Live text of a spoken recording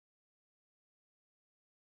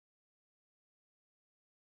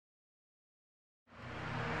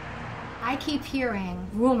I keep hearing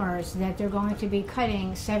rumors that they're going to be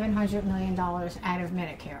cutting $700 million out of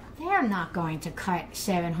Medicare. They're not going to cut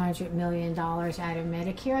 $700 million out of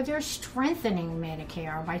Medicare. They're strengthening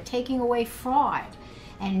Medicare by taking away fraud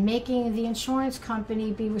and making the insurance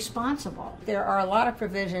company be responsible. There are a lot of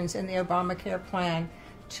provisions in the Obamacare plan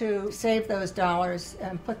to save those dollars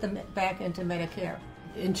and put them back into Medicare.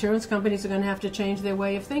 Insurance companies are going to have to change their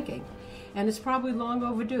way of thinking, and it's probably long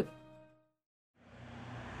overdue.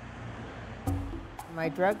 My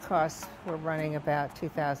drug costs were running about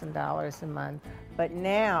 $2,000 a month, but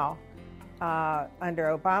now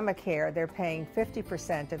under Obamacare, they're paying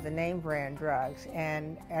 50% of the name brand drugs,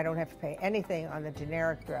 and I don't have to pay anything on the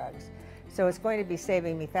generic drugs. So it's going to be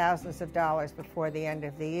saving me thousands of dollars before the end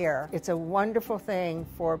of the year. It's a wonderful thing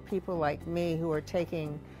for people like me who are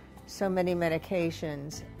taking so many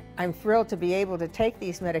medications. I'm thrilled to be able to take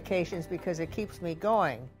these medications because it keeps me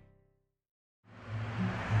going.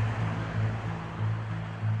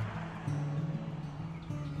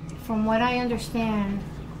 From what I understand,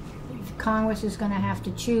 Congress is going to have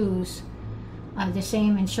to choose the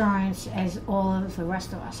same insurance as all of the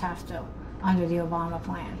rest of us have to under the Obama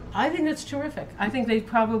plan. I think that's terrific. I think they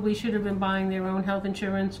probably should have been buying their own health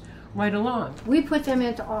insurance right along. We put them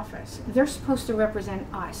into office. They're supposed to represent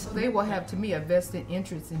us. They will have, to me, a vested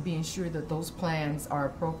interest in being sure that those plans are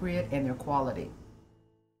appropriate and they're quality.